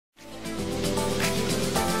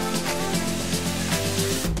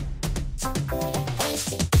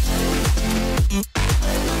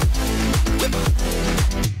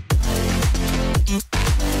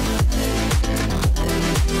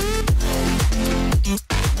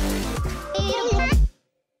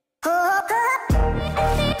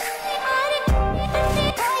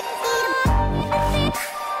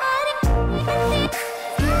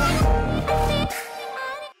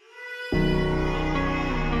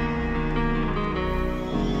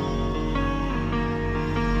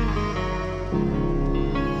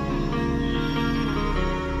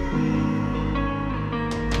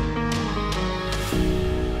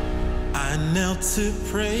knelt to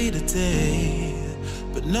pray today,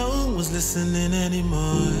 but no one's listening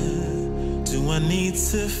anymore. Do I need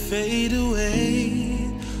to fade away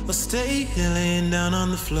or stay here laying down on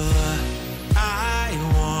the floor? I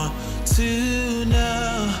want to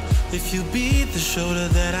know if you be the shoulder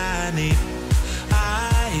that I need.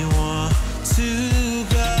 I want to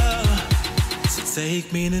go, so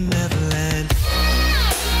take me to Neverland.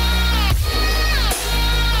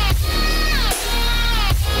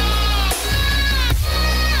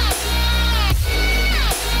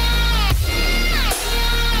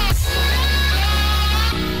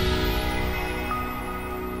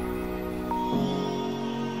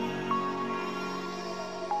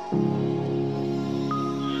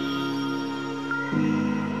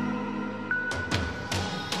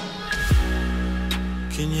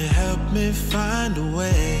 Can you help me find a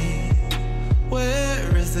way?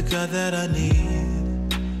 Where is the God that I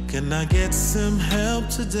need? Can I get some help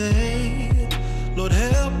today? Lord,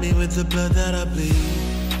 help me with the blood that I bleed.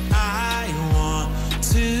 I want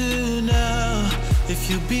to know if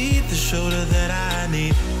you be the shoulder that I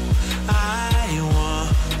need. I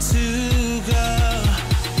want to go,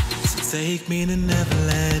 so take me to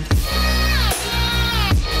Neverland.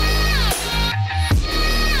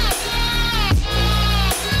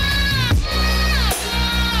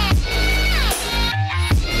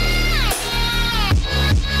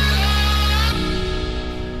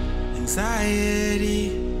 Anxiety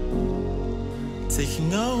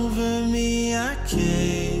taking over me, I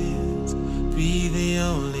can't be the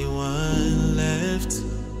only one left.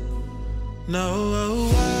 No,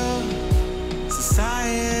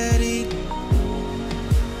 society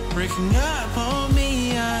breaking up on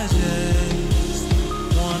me, I just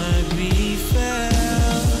wanna be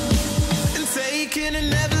felt and taken and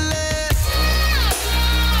never left.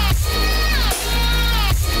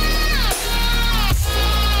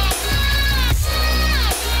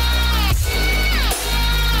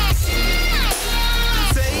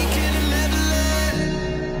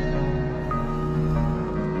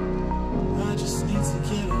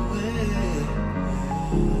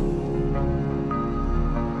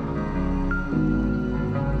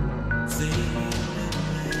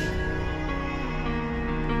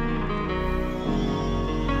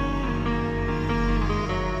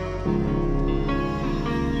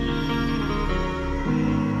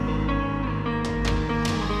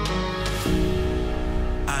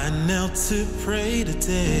 Knelt to pray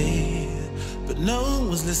today, but no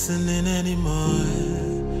one's listening anymore.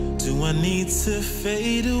 Do I need to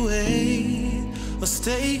fade away or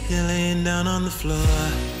stay here laying down on the floor?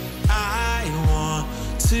 I want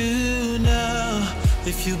to know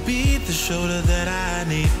if you be the shoulder that I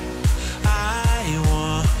need. I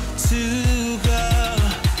want to go,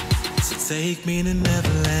 so take me to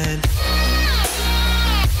Neverland.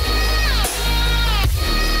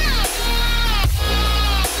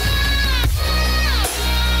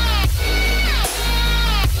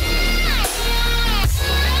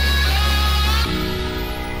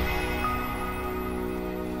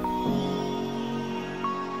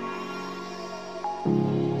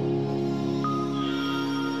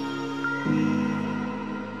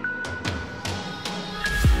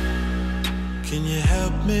 Can you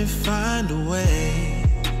help me find a way?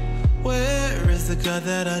 Where is the God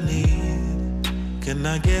that I need? Can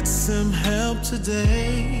I get some help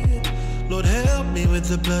today? Lord, help me with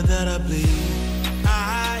the blood that I bleed.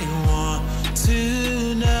 I want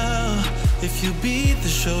to know if you be the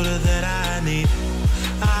shoulder that I need.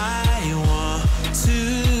 I want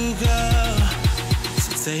to go,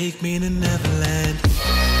 so take me to Neverland.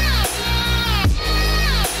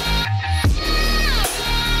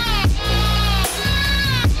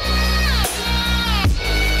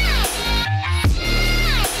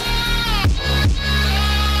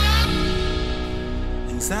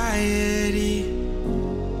 Anxiety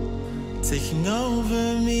taking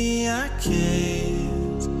over me, I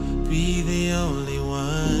can't be the only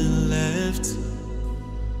one left.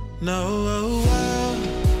 No,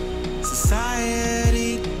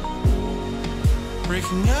 society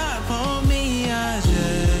breaking up on me, I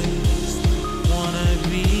just wanna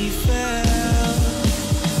be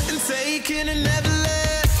felt and taken and never left.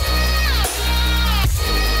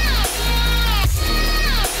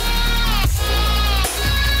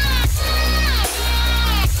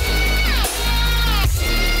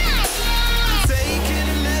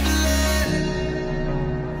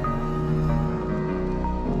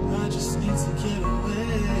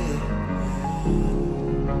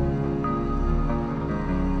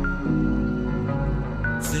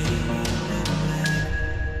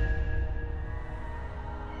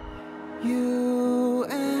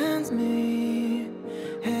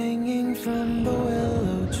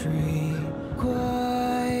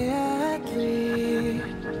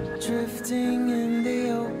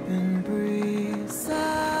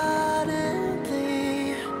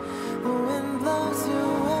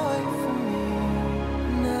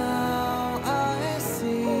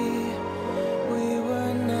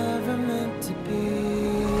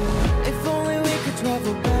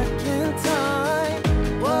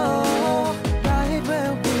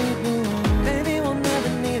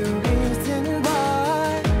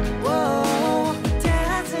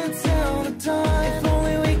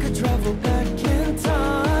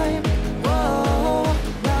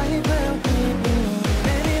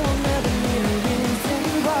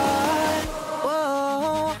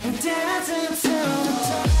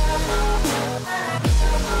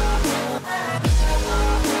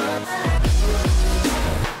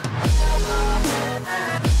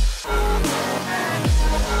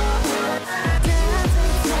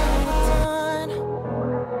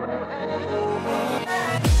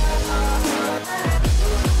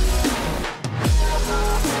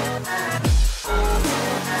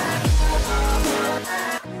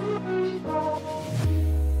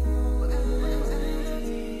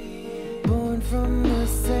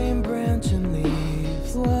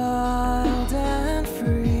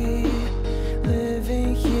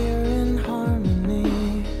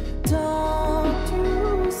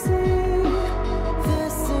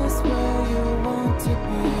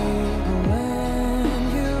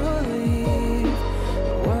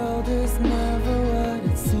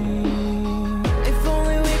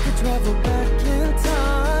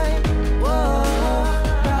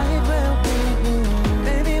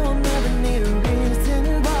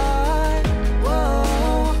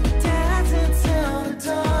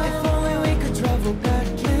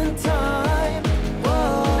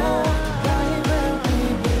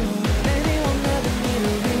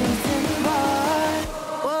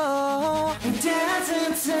 It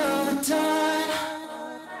doesn't